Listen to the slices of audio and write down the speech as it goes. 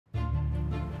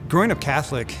Growing up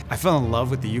Catholic, I fell in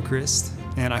love with the Eucharist,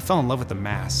 and I fell in love with the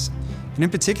Mass. And in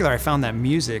particular, I found that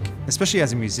music, especially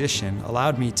as a musician,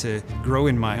 allowed me to grow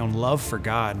in my own love for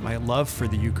God, my love for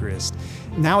the Eucharist.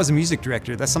 Now as a music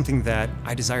director, that's something that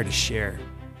I desire to share.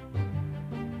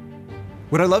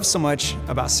 What I love so much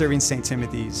about serving St.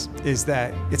 Timothy's is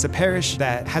that it's a parish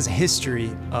that has a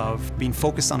history of being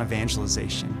focused on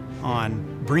evangelization,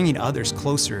 on bringing others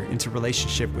closer into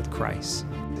relationship with Christ.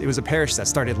 It was a parish that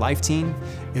started Life Team.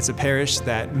 It's a parish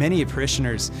that many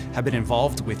parishioners have been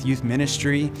involved with youth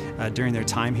ministry during their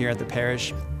time here at the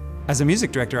parish. As a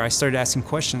music director, I started asking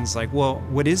questions like, well,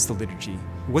 what is the liturgy?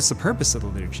 What's the purpose of the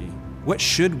liturgy? What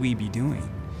should we be doing?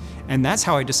 And that's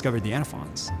how I discovered the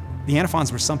antiphons. The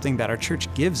antiphons were something that our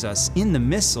church gives us in the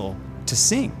missal to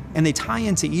sing, and they tie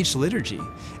into each liturgy,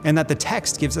 and that the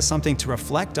text gives us something to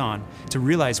reflect on, to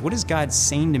realize, what is God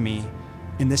saying to me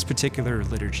in this particular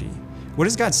liturgy? What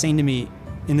is God saying to me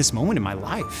in this moment in my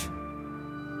life?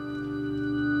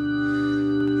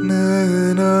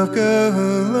 Men of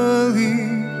Galilee,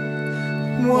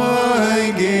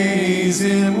 why gaze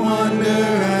in wonder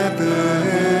at the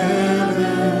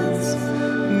heavens?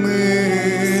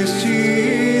 This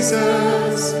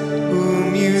Jesus,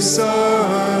 whom you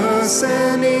saw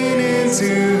ascending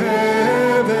into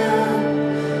heaven,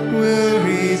 will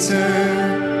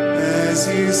return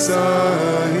as you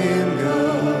saw him go.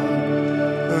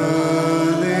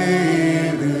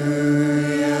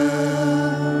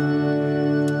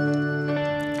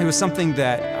 It was something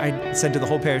that I said to the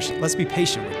whole parish, let's be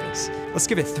patient with this. Let's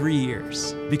give it 3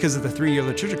 years because of the 3-year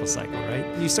liturgical cycle, right?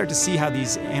 You start to see how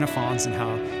these antiphons and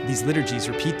how these liturgies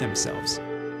repeat themselves.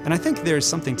 And I think there's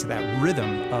something to that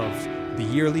rhythm of the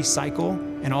yearly cycle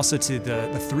and also to the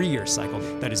 3-year cycle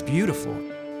that is beautiful.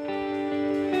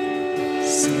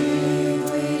 Sing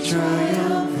we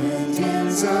triumphant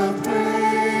hymns of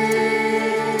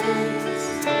praise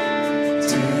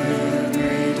to the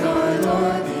great our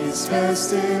Lord these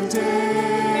festive days.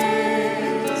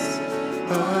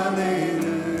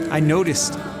 Hallelujah. I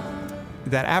noticed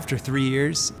that after 3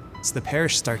 years, the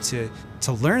parish start to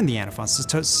learn the antiphons,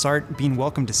 to start being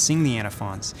welcome to sing the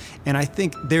antiphons. And I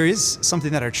think there is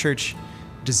something that our church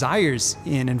desires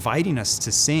in inviting us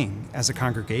to sing as a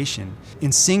congregation.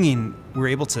 In singing, we're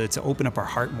able to open up our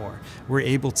heart more. We're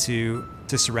able to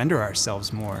surrender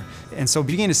ourselves more. And so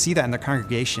beginning to see that in the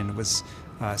congregation was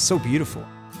so beautiful.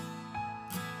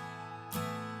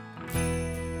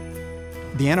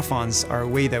 The antiphons are a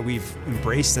way that we've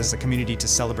embraced as a community to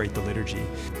celebrate the liturgy.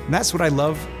 And that's what I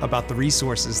love about the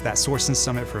resources that Source and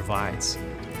Summit provides,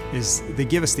 is they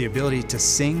give us the ability to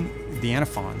sing the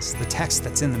antiphons, the text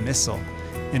that's in the missal,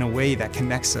 in a way that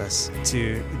connects us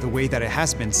to the way that it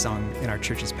has been sung in our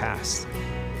church's past.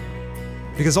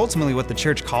 Because ultimately what the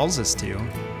church calls us to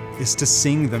is to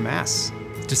sing the Mass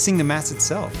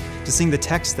itself, to sing the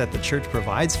text that the church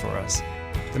provides for us.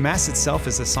 The Mass itself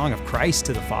is a song of Christ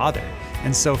to the Father.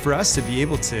 And so for us to be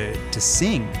able to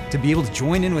sing, to be able to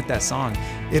join in with that song,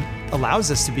 it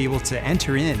allows us to be able to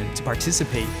enter in and to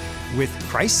participate with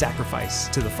Christ's sacrifice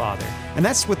to the Father. And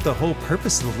that's what the whole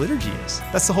purpose of the liturgy is.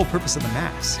 That's the whole purpose of the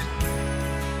Mass.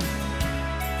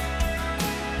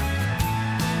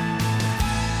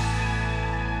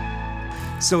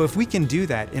 So if we can do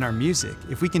that in our music,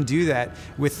 if we can do that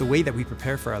with the way that we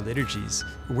prepare for our liturgies,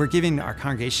 we're giving our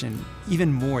congregation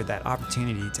even more that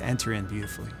opportunity to enter in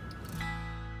beautifully.